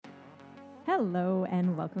Hello,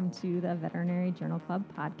 and welcome to the Veterinary Journal Club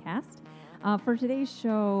podcast. For today's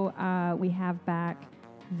show, we have back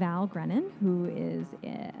Val Grennan, who is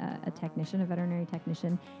a technician, a veterinary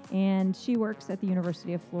technician, and she works at the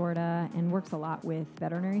University of Florida and works a lot with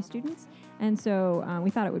veterinary students. And so we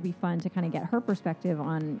thought it would be fun to kind of get her perspective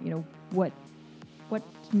on, what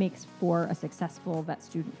makes for a successful vet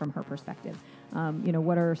student from her perspective.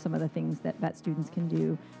 What are some of the things that vet students can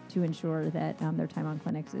do to ensure that their time on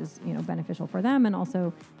clinics is, beneficial for them, and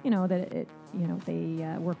also, that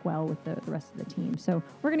they work well with the rest of the team. So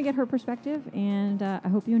we're going to get her perspective, and I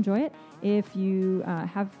hope you enjoy it. If you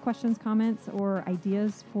have questions, comments, or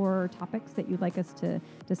ideas for topics that you'd like us to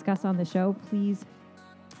discuss on the show, please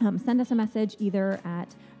send us a message either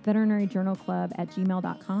at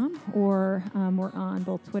veterinaryjournalclub@gmail.com, or we're on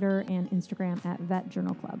both Twitter and Instagram at Vet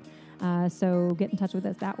Journal Club. So get in touch with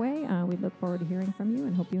us that way. We look forward to hearing from you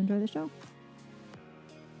and hope you enjoy the show.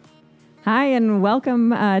 Hi, and welcome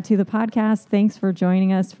to the podcast. Thanks for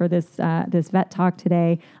joining us for this vet talk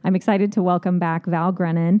today. I'm excited to welcome back Val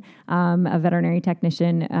Grennan, a veterinary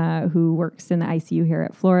technician who works in the ICU here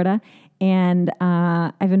at Florida. And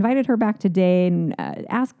I've invited her back today and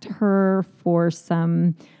asked her for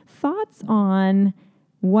some thoughts on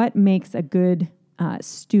what makes a good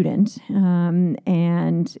student.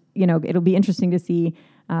 And, it'll be interesting to see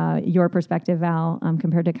your perspective, Val,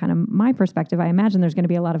 compared to kind of my perspective. I imagine there's going to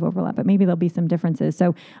be a lot of overlap, but maybe there'll be some differences.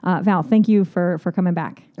 So, Val, thank you for coming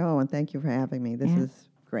back. Oh, and thank you for having me. This is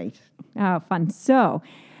great. Oh, fun. So,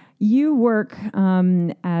 you work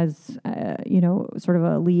as, sort of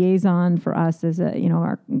a liaison for us as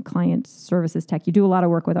our client services tech. You do a lot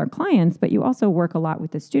of work with our clients, but you also work a lot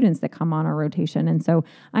with the students that come on our rotation. And so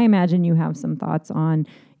I imagine you have some thoughts on,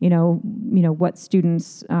 what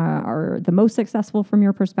students are the most successful from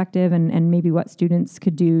your perspective, and maybe what students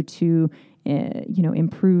could do to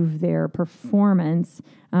improve their performance,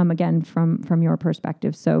 again, from your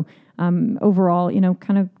perspective. So overall,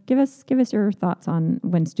 kind of give us your thoughts on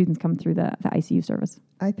when students come through the ICU service.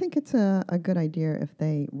 I think it's a good idea if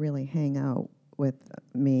they really hang out with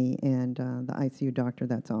me and the ICU doctor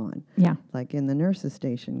that's on. Yeah. Like in the nurse's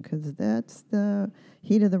station, because that's the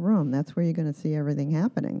heat of the room. That's where you're going to see everything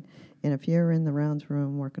happening. And if you're in the rounds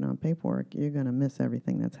room working on paperwork, you're going to miss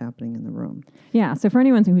everything that's happening in the room. Yeah. So for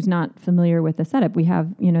anyone who's not familiar with the setup, we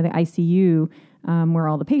have, the ICU where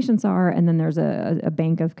all the patients are, and then there's a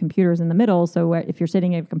bank of computers in the middle. So if you're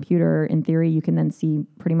sitting at a computer, in theory, you can then see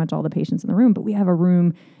pretty much all the patients in the room. But we have a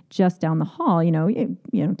room just down the hall,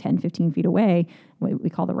 10, 15 feet away, what we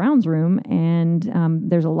call the rounds room, and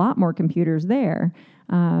there's a lot more computers there.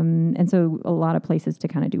 And so a lot of places to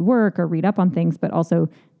kind of do work or read up on things, but also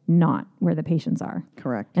not where the patients are.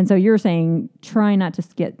 Correct. And so you're saying try not to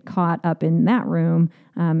get caught up in that room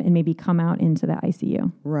and maybe come out into the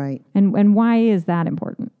ICU. Right. And why is that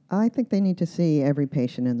important? I think they need to see every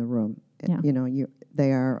patient in the room. Yeah.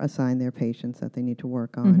 They are assigned their patients that they need to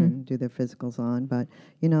work on and do their physicals on. But,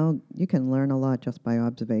 you can learn a lot just by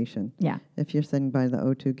observation. Yeah. If you're sitting by the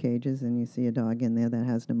O2 cages and you see a dog in there that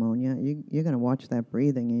has pneumonia, you're going to watch that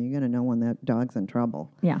breathing and you're going to know when that dog's in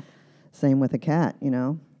trouble. Yeah. Same with a cat,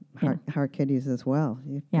 heart kitties as well.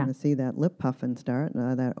 You're going to see that lip puffing start,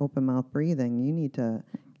 that open mouth breathing. You need to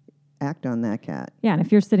act on that cat. Yeah, and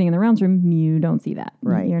if you're sitting in the rounds room, you don't see that.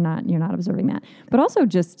 Right. You're not observing that. But also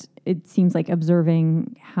just, it seems like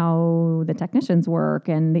observing how the technicians work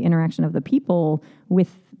and the interaction of the people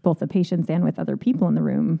with both the patients and with other people in the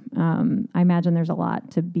room. I imagine there's a lot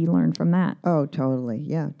to be learned from that. Oh, totally.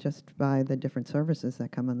 Yeah, just by the different services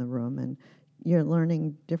that come in the room. And you're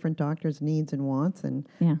learning different doctors' needs and wants and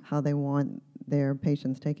how they want their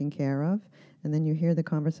patients taken care of. And then you hear the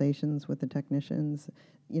conversations with the technicians.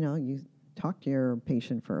 You talk to your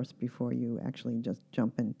patient first before you actually just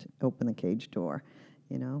jump in to open the cage door.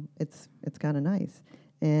 It's kind of nice.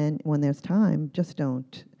 And when there's time, just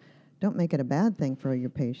don't make it a bad thing for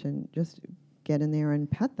your patient. Just get in there and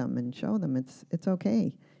pet them and show them it's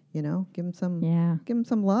okay. Give them some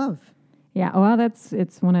love. Yeah, well,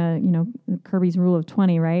 it's one of, Kirby's rule of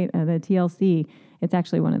 20, right? The TLC. It's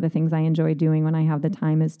actually one of the things I enjoy doing when I have the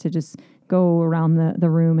time is to just go around the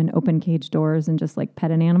room and open cage doors and just like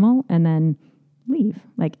pet an animal and then leave.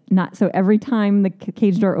 Like not so every time the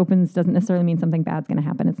cage door opens doesn't necessarily mean something bad's going to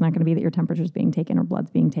happen. It's not going to be that your temperature's being taken or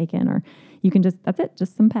blood's being taken, or you can that's it,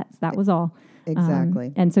 just some pets. That was all.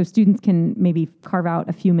 Exactly. And so students can maybe carve out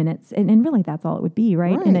a few minutes, and really that's all it would be,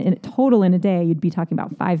 right? In a total in a day, you'd be talking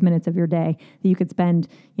about 5 minutes of your day that you could spend,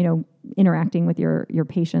 interacting with your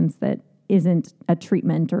patients that isn't a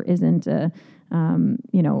treatment or isn't an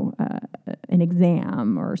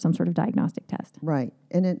exam or some sort of diagnostic test. Right.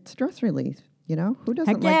 And it's stress relief. You know, who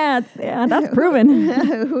doesn't like? Yeah, that's proven.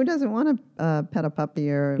 Who doesn't want to pet a puppy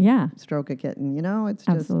or stroke a kitten? You know, it's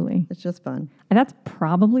just fun. And that's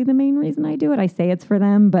probably the main reason I do it. I say it's for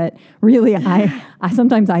them, but really, I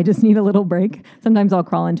sometimes I just need a little break. Sometimes I'll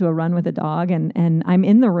crawl into a run with a dog, and I'm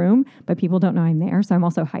in the room, but people don't know I'm there, so I'm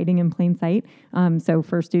also hiding in plain sight. So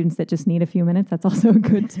for students that just need a few minutes, that's also a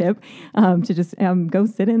good tip to just go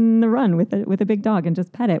sit in the run with a big dog and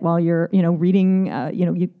just pet it while you're reading.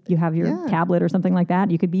 You have your tablet or something like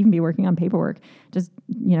that. You could even be working on paperwork. Just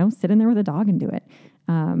sit in there with a dog and do it.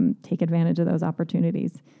 Take advantage of those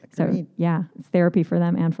opportunities. Agreed. So it's therapy for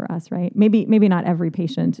them and for us, right? Maybe not every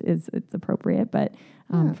patient it's appropriate, but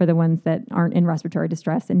for the ones that aren't in respiratory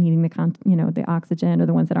distress and needing the oxygen, or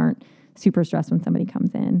the ones that aren't super stressed when somebody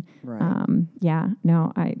comes in. Right.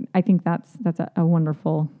 I think that's a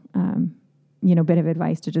wonderful bit of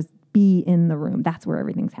advice, to just be in the room. That's where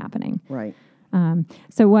everything's happening. Right.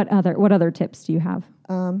 So what other tips do you have?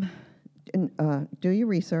 Do your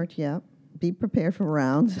research. Yeah. Be prepared for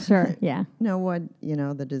rounds. Sure. Yeah. Know what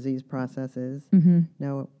the disease process is. Mm-hmm.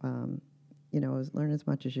 Learn as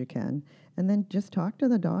much as you can, and then just talk to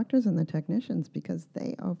the doctors and the technicians, because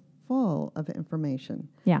they are full of information.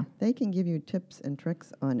 Yeah. They can give you tips and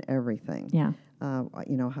tricks on everything. Yeah.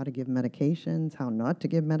 How to give medications, how not to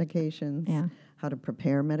give medications. Yeah. How to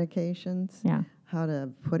prepare medications. Yeah. How to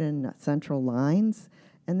put in central lines,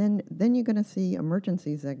 and then you're going to see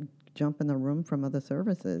emergencies that jump in the room from other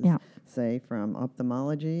services. Yeah. Say from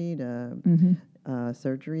ophthalmology to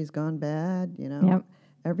surgery's gone bad. Yep.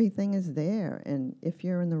 Everything is there, and if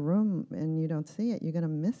you're in the room and you don't see it, you're going to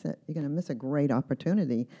miss it. You're going to miss a great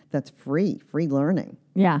opportunity that's free learning.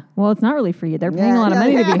 Yeah. Well, it's not really free. They're paying a lot of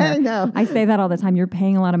money to be here. I know. I say that all the time. You're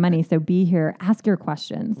paying a lot of money, so be here. Ask your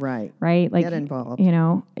questions. Right. Right? Get involved. We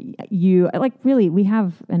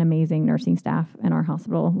have an amazing nursing staff in our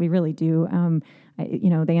hospital. We really do.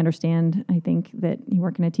 They understand, I think, that you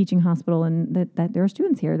work in a teaching hospital, and that there are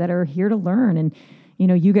students here that are here to learn. And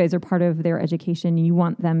you guys are part of their education. You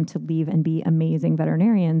want them to leave and be amazing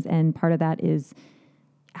veterinarians, and part of that is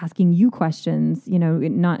asking you questions.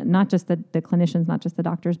 Not just the clinicians, not just the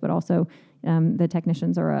doctors, but also the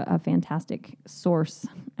technicians are a fantastic source.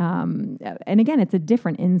 And again, it's a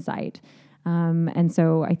different insight. And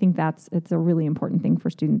so I think it's a really important thing for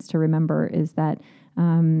students to remember, is that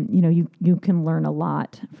you can learn a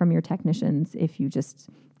lot from your technicians if you just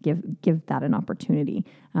give that an opportunity.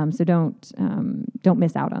 So don't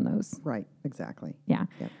miss out on those. Right. Exactly. Yeah.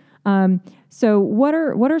 Yep. So what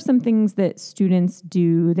are some things that students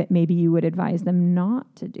do that maybe you would advise them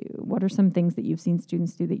not to do? What are some things that you've seen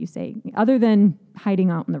students do that you say, other than hiding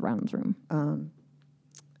out in the rounds room?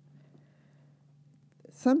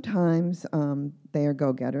 Sometimes they are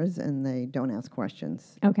go-getters and they don't ask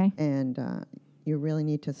questions. Okay. And you really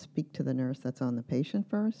need to speak to the nurse that's on the patient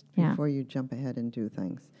first before you jump ahead and do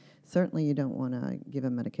things. Certainly you don't want to give a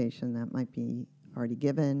medication that might be already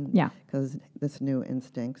given. Yeah. Because this new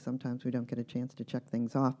instinct, sometimes we don't get a chance to check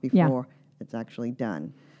things off before it's actually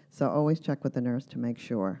done. So always check with the nurse to make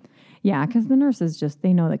sure. Yeah, because the nurses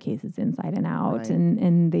they know the cases inside and out, right.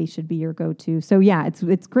 and they should be your go-to. So yeah,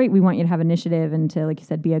 it's great. We want you to have initiative and to, like you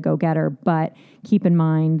said, be a go-getter, but keep in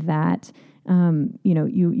mind that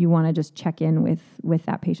you want to just check in with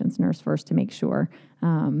that patient's nurse first to make sure.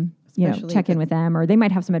 Check in with them, or they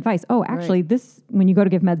might have some advice. Oh, actually, this, when you go to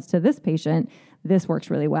give meds to this patient, this works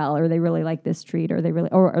really well, or they really like this treat, or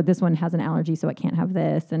or this one has an allergy, so it can't have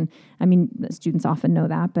this. And I mean, students often know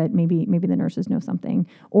that, but maybe the nurses know something,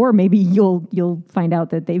 or maybe you'll find out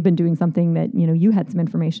that they've been doing something that you had some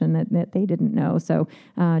information that they didn't know. So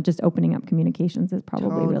just opening up communications is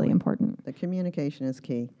probably really important. The communication is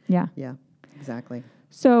key. Yeah. Yeah. Exactly.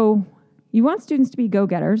 So you want students to be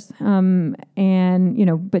go-getters,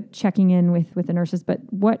 but checking in with the nurses. But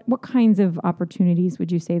what kinds of opportunities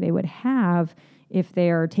would you say they would have if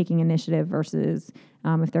they are taking initiative versus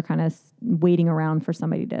if they're kind of waiting around for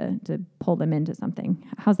somebody to pull them into something?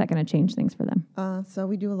 How's that going to change things for them? So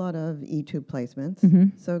we do a lot of E-tube placements.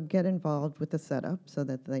 Mm-hmm. So get involved with the setup so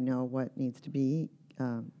that they know what needs to be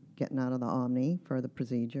getting out of the Omni for the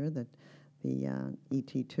procedure, the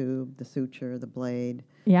ET tube, the suture, the blade.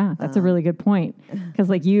 Yeah, that's a really good point. Because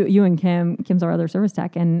like you and Kim's our other service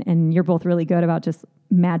tech, and you're both really good about just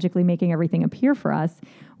magically making everything appear for us,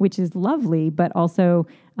 which is lovely. But also,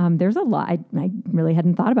 there's a lot. I really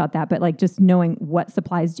hadn't thought about that. But like just knowing what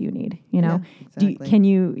supplies do you need? Yeah, exactly.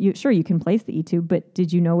 You can place the E-tube, but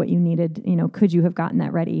did you know what you needed? Could you have gotten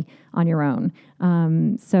that ready on your own?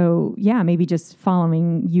 So yeah, maybe just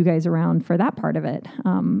following you guys around for that part of it.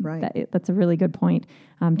 Right. That's a really good point.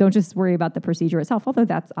 Don't just worry about the procedure itself, although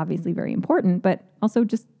that's obviously very important, but also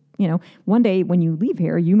just one day when you leave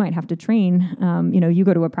here, you might have to train, you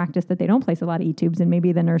go to a practice that they don't place a lot of E-tubes, and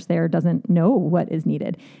maybe the nurse there doesn't know what is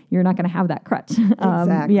needed. You're not going to have that crutch.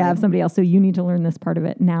 Exactly. Of somebody else. So you need to learn this part of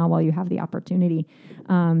it now while you have the opportunity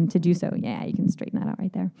to do so. Yeah, you can straighten that out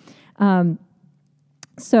right there.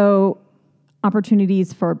 So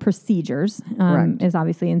opportunities for procedures is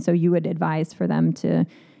obviously, and so you would advise for them to,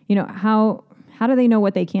 how do they know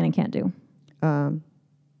what they can and can't do?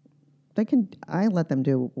 I let them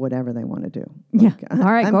do whatever they want to do. Yeah.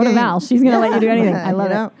 All right, go to Val. She's going to let you do anything. I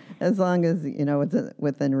love it. As long as, it's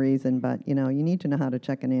within reason. But, you need to know how to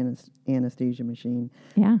check an anesthesia machine.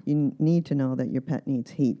 Yeah. You need to know that your pet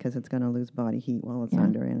needs heat because it's going to lose body heat while it's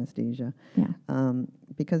under anesthesia. Yeah.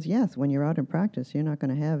 Because, yes, when you're out in practice, you're not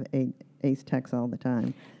going to have ACE techs all the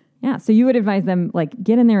time. Yeah, so you would advise them,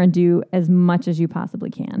 get in there and do as much as you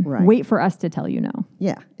possibly can. Right. Wait for us to tell you no.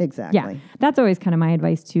 Yeah, exactly. Yeah, that's always kind of my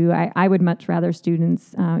advice, too. I would much rather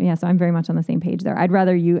students, so I'm very much on the same page there. I'd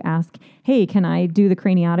rather you ask, hey, can I do the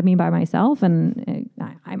craniotomy by myself? And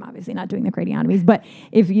I'm obviously not doing the craniotomies, but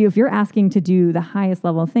if you're asking to do the highest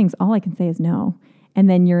level of things, all I can say is no. And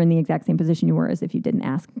then you're in the exact same position you were as if you didn't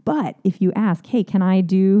ask. But if you ask, hey, can I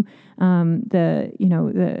do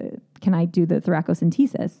can I do the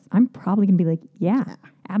thoracocentesis? I'm probably going to be like, yeah,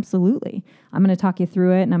 absolutely. I'm going to talk you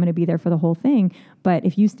through it, and I'm going to be there for the whole thing. But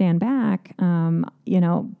if you stand back,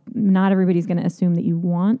 not everybody's going to assume that you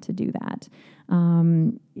want to do that.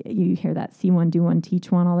 You hear that see one, do one,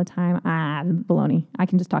 teach one all the time. Baloney. I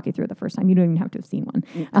can just talk you through it the first time. You don't even have to have seen one.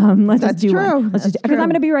 Let's just do one. Let's just, because I'm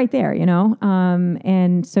going to be right there,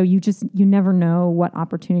 and so you never know what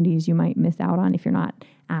opportunities you might miss out on if you're not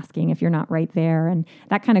asking, if you're not right there. And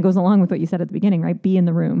that kind of goes along with what you said at the beginning, right? Be in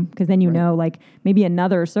the room, because then maybe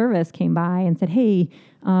another service came by and said, hey,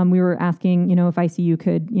 we were asking, if ICU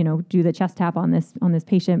could, do the chest tap on this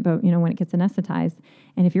patient, but when it gets anesthetized,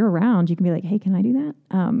 and if you're around, you can be like, hey, can I do that?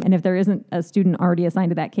 And if there isn't a student already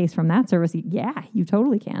assigned to that case from that service, yeah, you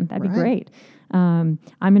totally can. That'd be great. I'm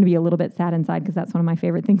going to be a little bit sad inside because that's one of my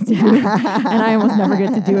favorite things to do, and I almost never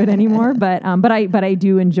get to do it anymore. But I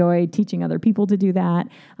do enjoy teaching other people to do that.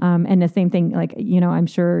 And the same thing, I'm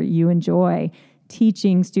sure you enjoy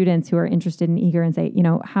teaching students who are interested and eager and say,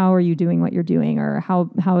 how are you doing what you're doing, or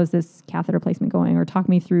how is this catheter placement going, or talk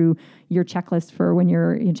me through your checklist for when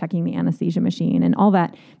you're checking the anesthesia machine and all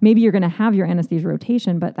that. Maybe you're going to have your anesthesia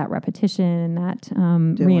rotation, but that repetition, that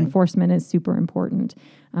reinforcement is super important.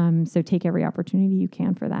 So take every opportunity you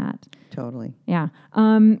can for that. Totally. Yeah.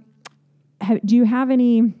 Do you have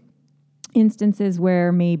any instances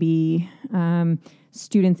where maybe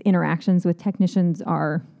students' interactions with technicians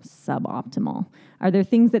are suboptimal? Are there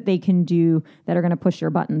things that they can do that are going to push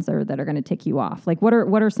your buttons or that are going to tick you off? What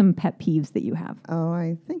are some pet peeves that you have? Oh,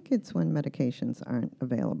 I think it's when medications aren't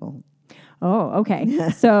available. Oh, okay.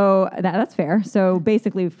 So that's fair. So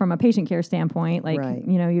basically, from a patient care standpoint,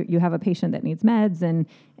 you have a patient that needs meds, and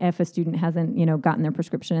if a student hasn't, gotten their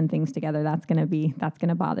prescription and things together, that's going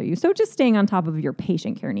to bother you. So just staying on top of your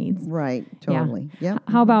patient care needs. Right. Totally. Yeah.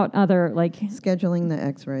 How about other scheduling the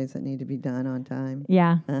X-rays that need to be done on time?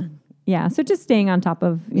 Yeah. Yeah. So just staying on top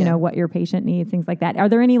of what your patient needs, things like that. Are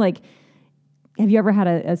there any have you ever had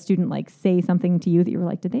a student say something to you that you were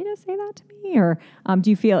like, did they just say that to me? Or do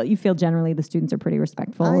you feel generally the students are pretty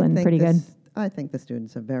respectful and pretty good? I think the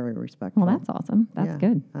students are very respectful. Well, that's awesome. That's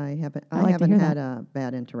good. I haven't had a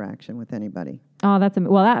bad interaction with anybody. Oh, a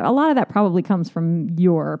lot of that probably comes from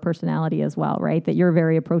your personality as well, right? That you're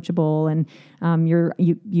very approachable, and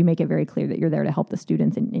you make it very clear that you're there to help the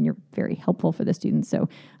students, and you're very helpful for the students. So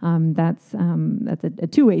that's a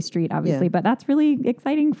two-way street, obviously. But that's really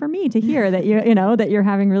exciting for me to hear that that you're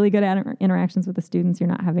having really good interactions with the students. You're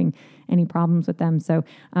not having any problems with them. So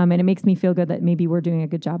and it makes me feel good that maybe we're doing a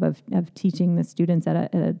good job of teaching the students at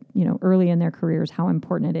a early in their careers how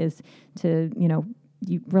important it is to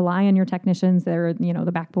you rely on your technicians. They're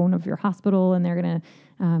the backbone of your hospital, and they're gonna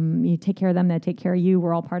you take care of them. They take care of you.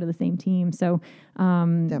 We're all part of the same team. So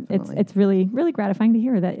it's really, really gratifying to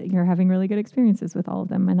hear that you're having really good experiences with all of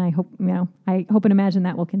them. And I hope and imagine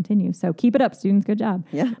that will continue. So keep it up, students. Good job.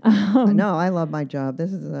 Yeah. No, I love my job.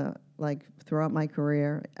 This is throughout my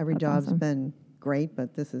career, every job's been great,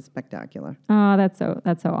 but this is spectacular. Oh, that's so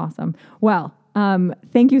awesome. Well,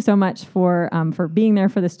 thank you so much for being there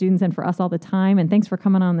for the students and for us all the time. And thanks for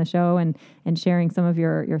coming on the show and sharing some of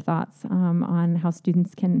your thoughts on how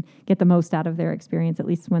students can get the most out of their experience, at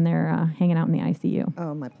least when they're hanging out in the ICU.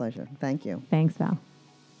 Oh, my pleasure. Thank you. Thanks, Val.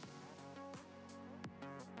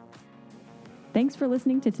 Thanks for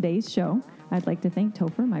listening to today's show. I'd like to thank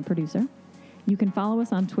Topher, my producer. You can follow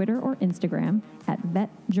us on Twitter or Instagram at Vet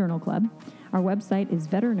Journal Club. Our website is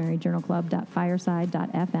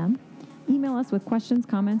veterinaryjournalclub.fireside.fm. Email us with questions,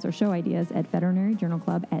 comments, or show ideas at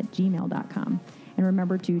veterinaryjournalclub@gmail.com. And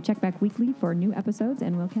remember to check back weekly for new episodes,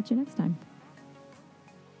 and we'll catch you next time.